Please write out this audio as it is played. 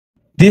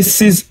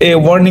This is a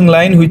warning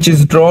line which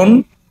is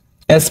drawn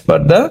as per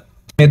the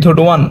method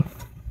 1.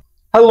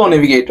 Hello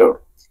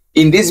Navigator.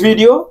 In this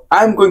video,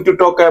 I am going to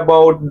talk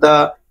about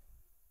the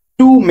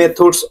two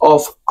methods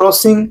of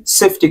crossing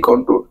safety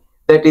contour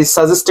that is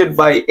suggested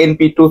by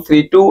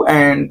NP232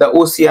 and the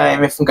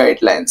OCIMF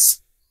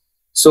guidelines.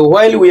 So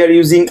while we are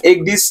using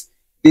ECDIS,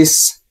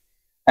 this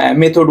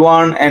method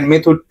 1 and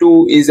method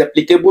 2 is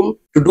applicable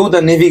to do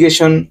the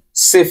navigation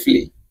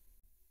safely.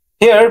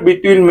 Here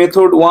between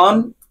method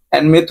 1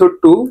 and method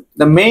 2,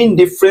 the main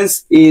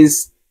difference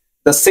is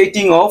the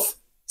setting of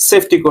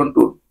safety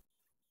contour.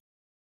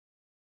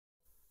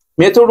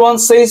 Method 1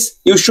 says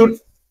you should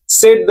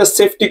set the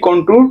safety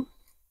contour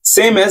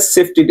same as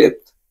safety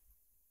depth.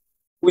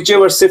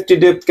 Whichever safety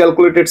depth,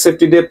 calculated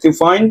safety depth you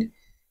find,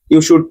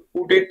 you should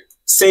put it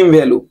same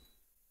value.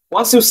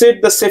 Once you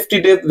set the safety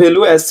depth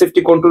value as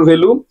safety contour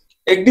value,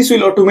 ECDIS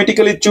will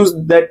automatically choose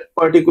that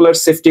particular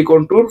safety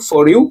contour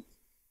for you.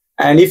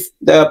 And if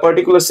the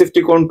particular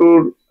safety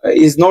contour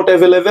is not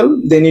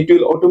available, then it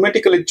will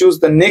automatically choose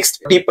the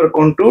next deeper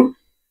contour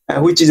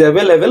which is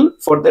available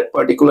for that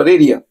particular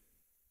area.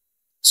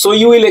 So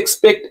you will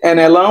expect an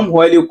alarm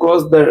while you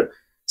cross the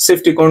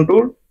safety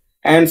contour,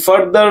 and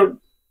further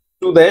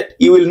to that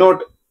you will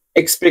not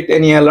expect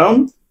any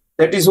alarm.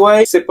 That is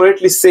why it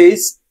separately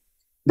says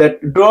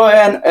that draw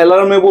an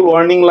alarmable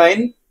warning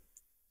line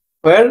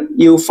where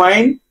you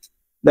find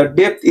the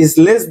depth is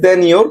less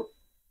than your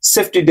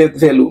safety depth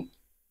value.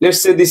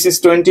 Let's say this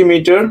is 20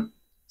 meter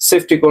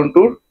safety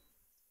contour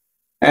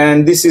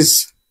and this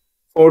is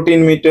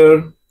 14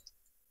 meter,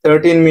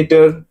 13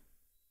 meter,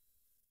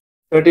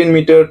 13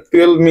 meter,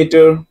 12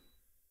 meter,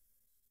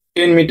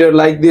 10 meter,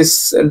 like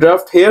this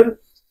draft here.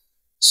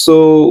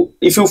 So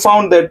if you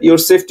found that your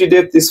safety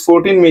depth is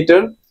 14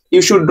 meter,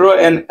 you should draw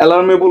an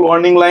alarmable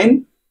warning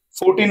line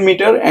 14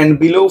 meter and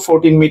below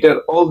 14 meter,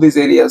 all these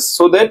areas,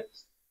 so that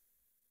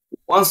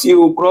once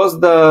you cross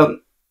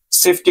the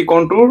safety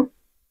contour,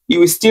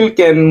 you still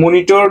can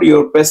monitor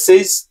your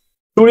passage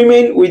to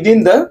remain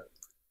within the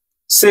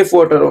safe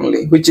water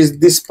only, which is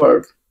this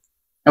part.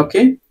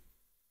 Okay.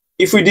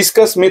 If we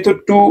discuss method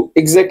 2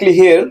 exactly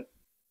here,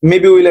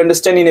 maybe we will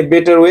understand in a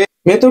better way.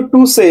 Method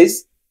 2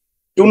 says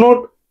do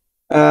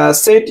not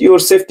set your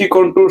safety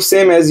contour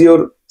same as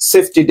your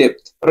safety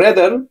depth.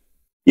 Rather,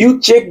 you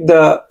check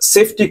the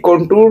safety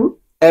contour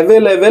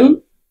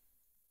available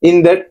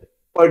in that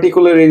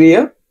particular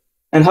area.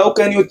 And how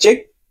can you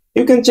check?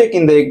 You can check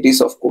in the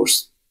ECDIS, of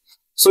course.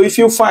 So if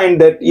you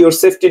find that your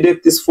safety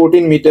depth is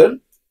 14 meter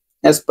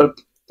as per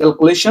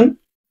calculation,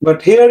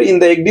 but here in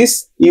the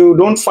ECDIS you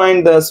don't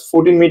find the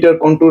 14 meter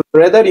contour,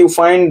 rather you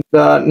find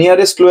the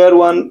nearest lower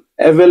one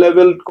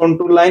available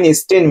contour line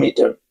is 10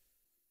 meter.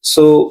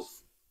 So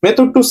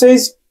method 2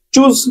 says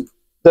choose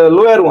the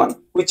lower one,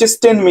 which is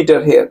 10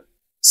 meter here.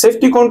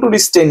 Safety contour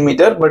is 10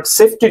 meter, but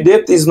safety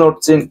depth is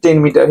not 10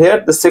 meter.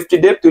 Here the safety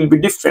depth will be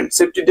different.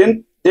 Safety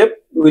depth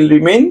will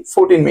remain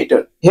 14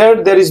 meter.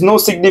 Here there is no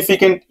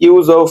significant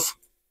use of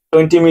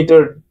 20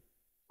 meter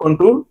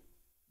contour.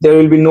 There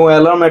will be no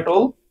alarm at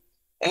all,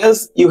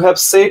 as you have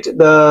set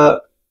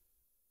the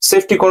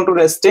safety contour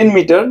as 10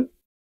 meter.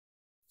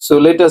 So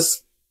let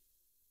us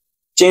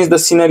change the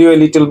scenario a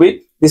little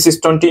bit. This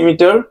is 20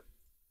 meter.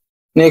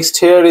 Next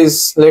here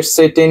is, let's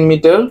say, 10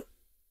 meter.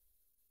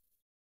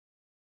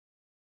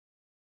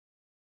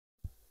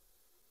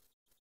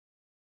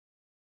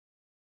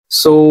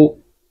 So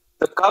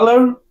the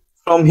color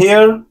from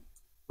here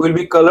will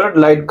be colored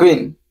light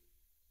green.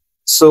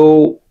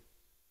 So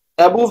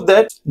above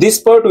that, this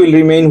part will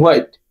remain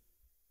white.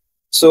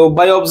 So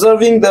by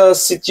observing the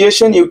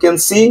situation, you can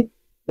see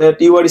that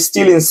you are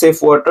still in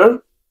safe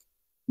water.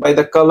 By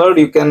the color,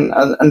 you can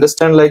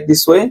understand like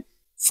this way.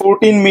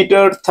 14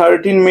 meter,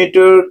 13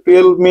 meter,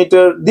 12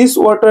 meter, this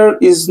water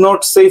is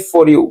not safe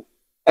for you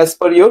as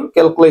per your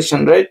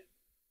calculation, right?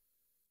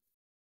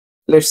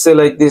 Let's say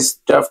like this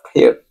draft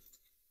here.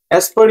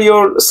 As per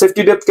your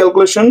safety depth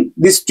calculation,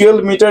 this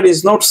 12 meter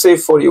is not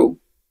safe for you.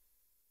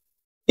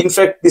 In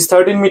fact, this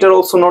 13 meter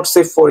also not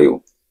safe for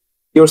you.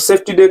 Your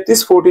safety depth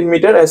is 14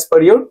 meter as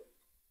per your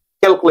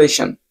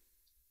calculation.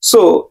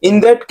 So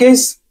in that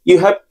case, you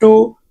have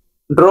to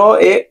draw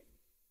a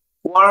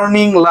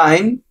warning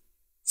line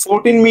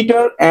 14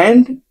 meter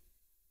and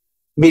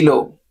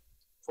below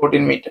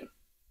 14 meter.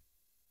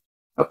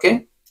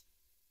 Okay.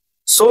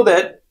 So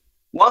that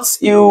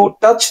once you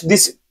touch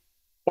this,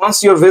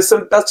 once your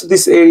vessel touch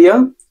this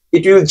area,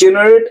 it will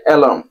generate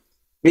alarm.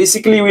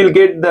 Basically, you will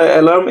get the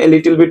alarm a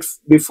little bit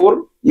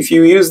before if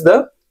you use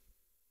the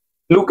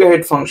look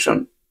ahead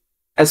function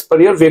as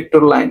per your vector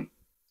line.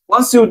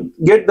 Once you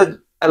get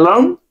the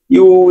alarm,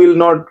 you will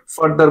not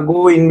further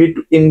go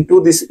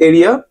into this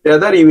area.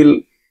 Rather, you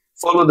will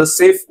follow the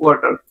safe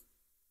water,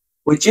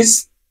 which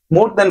is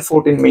more than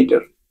 14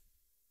 meter.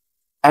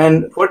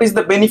 And what is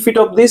the benefit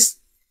of this?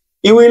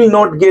 You will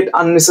not get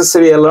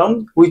unnecessary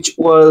alarm, which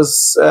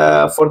was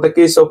for the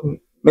case of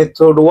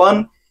method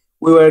 1,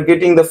 we were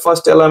getting the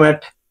first alarm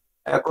at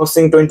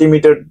crossing 20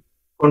 meter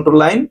contour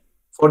line.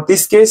 For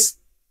this case,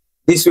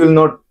 this will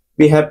not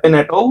be happen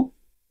at all.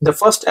 The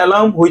first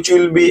alarm which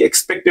will be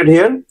expected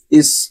here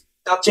is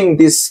touching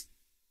this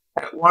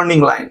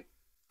warning line.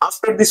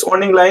 After this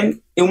warning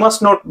line, you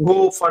must not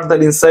go further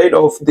inside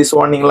of this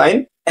warning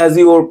line, as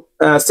your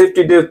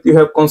safety depth you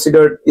have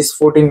considered is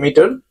 14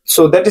 meter.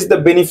 So that is the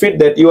benefit,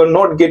 that you are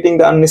not getting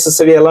the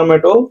unnecessary alarm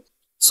at all.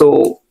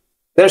 So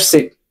that's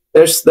it.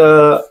 That's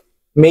the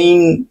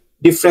main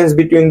difference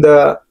between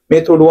the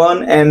method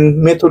 1 and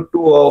method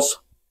 2 of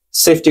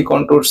safety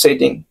contour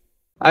setting.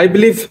 I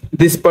believe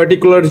this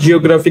particular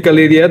geographical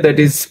area, that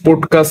is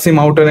Port Qasim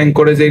outer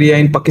anchorage area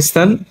in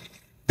Pakistan,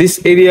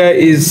 this area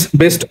is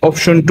best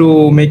option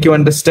to make you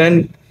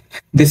understand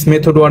this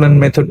method 1 and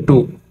method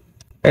 2.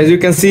 As you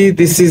can see,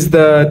 this is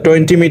the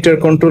 20 meter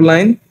contour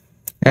line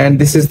and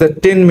this is the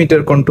 10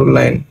 meter contour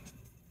line.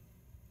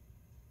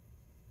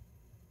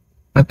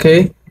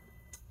 Okay,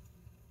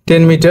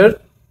 10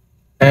 meter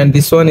and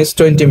this one is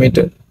 20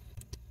 meter.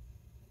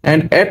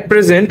 And at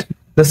present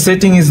the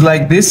setting is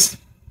like this: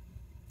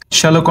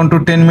 shallow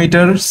contour 10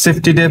 meter,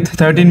 safety depth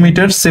 13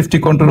 meter, safety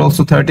contour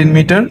also 13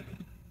 meter,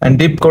 and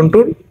deep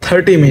contour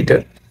 30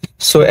 meter.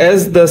 So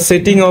as the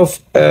setting of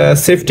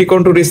safety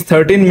contour is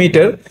 13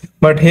 meter,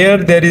 but here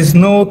there is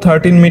no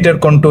 13 meter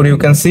contour. You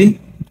can see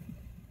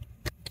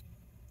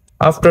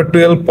after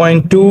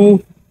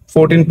 12.2,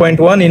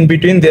 14.1, in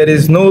between there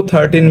is no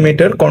 13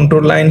 meter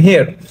contour line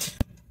here.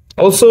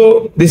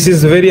 Also, this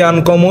is very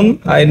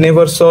uncommon. I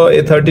never saw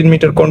a 13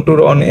 meter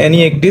contour on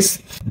any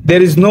ECDIS.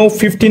 There is no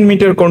 15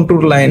 meter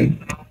contour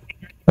line.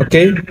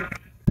 Okay,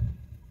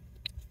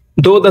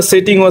 though the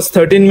setting was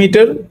 13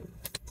 meter,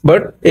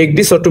 but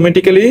ECDIS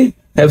automatically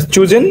has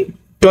chosen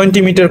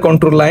 20 meter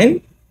contour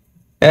line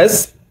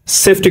as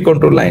safety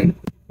contour line.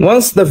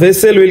 Once the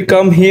vessel will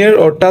come here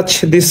or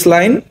touch this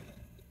line,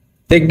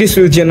 ECDIS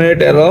will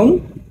generate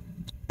alarm,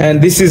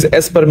 and this is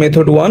as per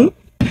method 1.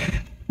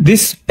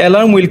 This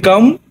alarm will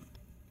come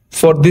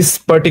for this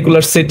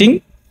particular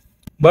setting,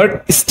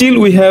 but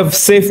still we have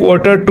safe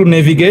water to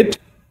navigate.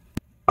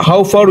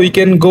 How far we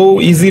can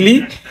go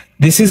easily,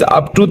 this is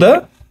up to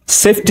the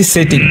safety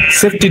setting,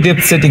 safety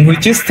depth setting,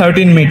 which is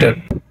 13 meter.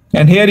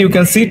 And here you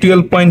can see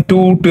 12.2,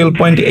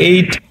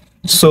 12.8,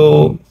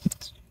 so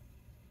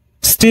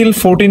still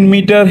 14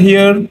 meter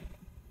here,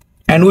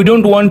 and we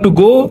don't want to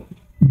go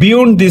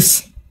beyond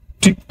this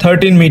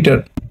 13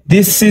 meter.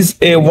 This is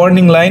a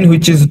warning line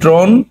which is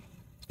drawn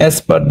as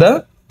per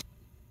the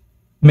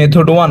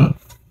method 1.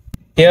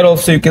 Here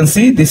also you can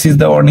see this is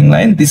the warning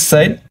line, this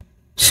side.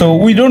 So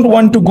we don't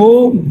want to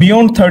go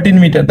beyond 13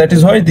 meter. That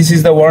is why this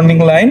is the warning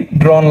line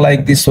drawn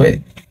like this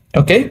way.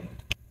 Okay,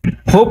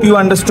 hope you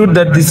understood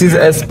that this is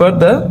as per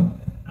the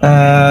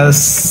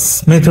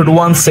method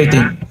 1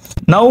 setting.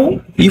 Now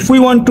if we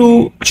want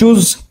to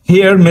choose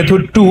here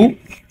method 2,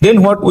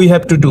 then what we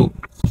have to do?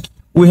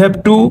 We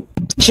have to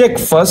check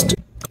first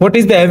what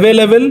is the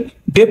available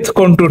depth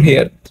contour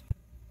here.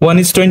 One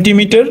is 20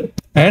 meter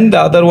and the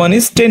other one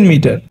is 10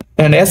 meter.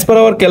 And as per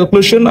our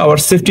calculation, our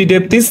safety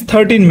depth is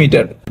 13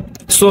 meter.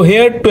 So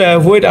here, to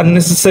avoid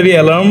unnecessary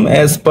alarm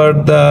as per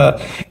the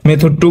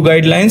method 2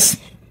 guidelines,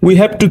 we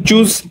have to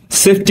choose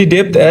safety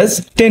depth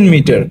as 10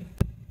 meter,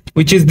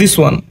 which is this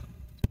one.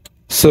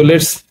 So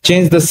let's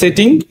change the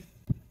setting.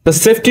 The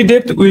safety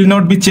depth will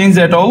not be changed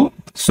at all.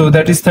 So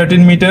that is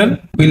 13 meter,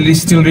 will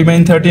still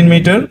remain 13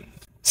 meter.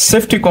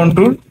 Safety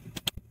contour,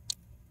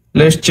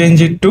 let's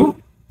change it to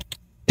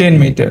 10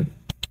 meter.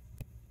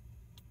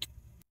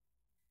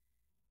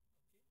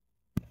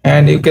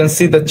 And you can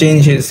see the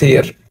changes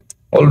here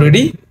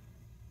already.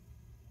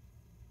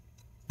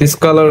 This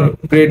color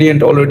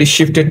gradient already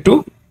shifted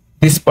to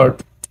this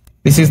part.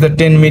 This is the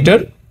 10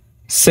 meter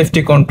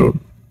safety contour.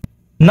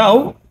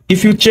 Now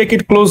if you check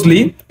it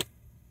closely,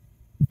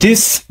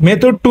 this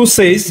method 2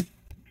 says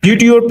due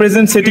to your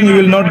present setting you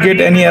will not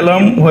get any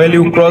alarm while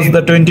you cross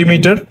the 20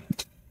 meter.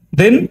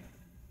 Then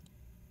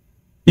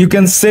you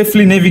can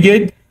safely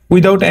navigate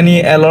without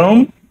any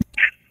alarm,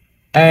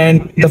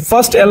 and the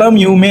first alarm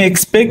you may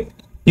expect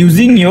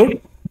using your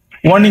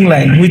warning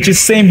line, which is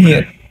same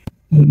here.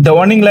 The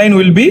warning line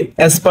will be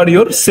as per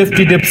your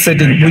safety depth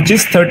setting, which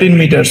is 13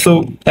 meter.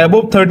 So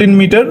above 13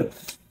 meter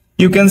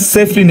you can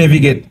safely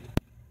navigate.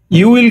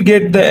 You will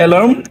get the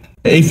alarm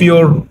if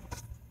your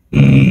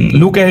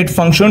look ahead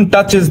function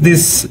touches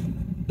this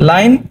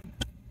line,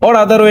 or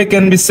other way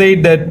can be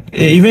said that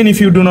even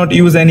if you do not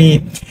use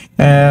any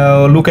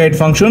look ahead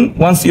function,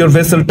 once your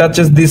vessel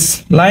touches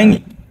this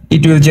line,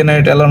 it will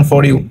generate alarm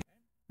for you.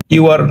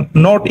 You are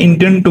not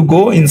intended to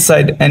go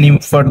inside any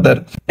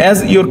further,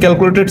 as your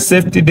calculated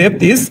safety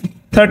depth is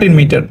 13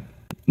 meter.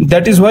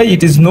 That is why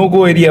it is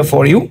no-go area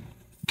for you,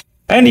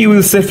 and you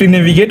will safely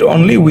navigate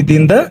only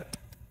within the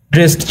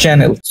dressed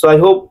channel. So I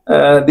hope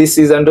this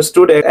is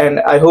understood, and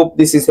I hope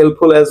this is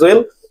helpful as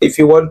well. If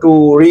you want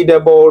to read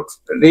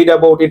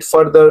about it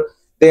further,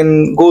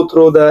 then go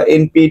through the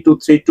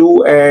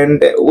NP232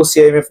 and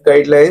OCIMF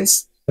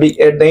guidelines.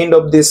 At the end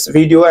of this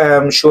video, I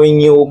am showing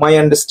you my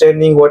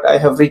understanding, what I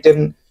have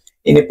written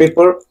in a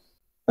paper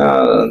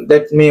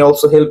that may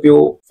also help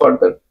you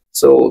further.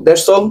 So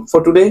that's all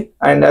for today,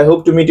 and I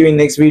hope to meet you in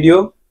next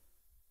video.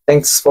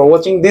 Thanks for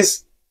watching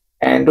this,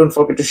 and don't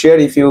forget to share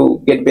if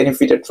you get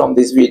benefited from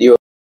this video.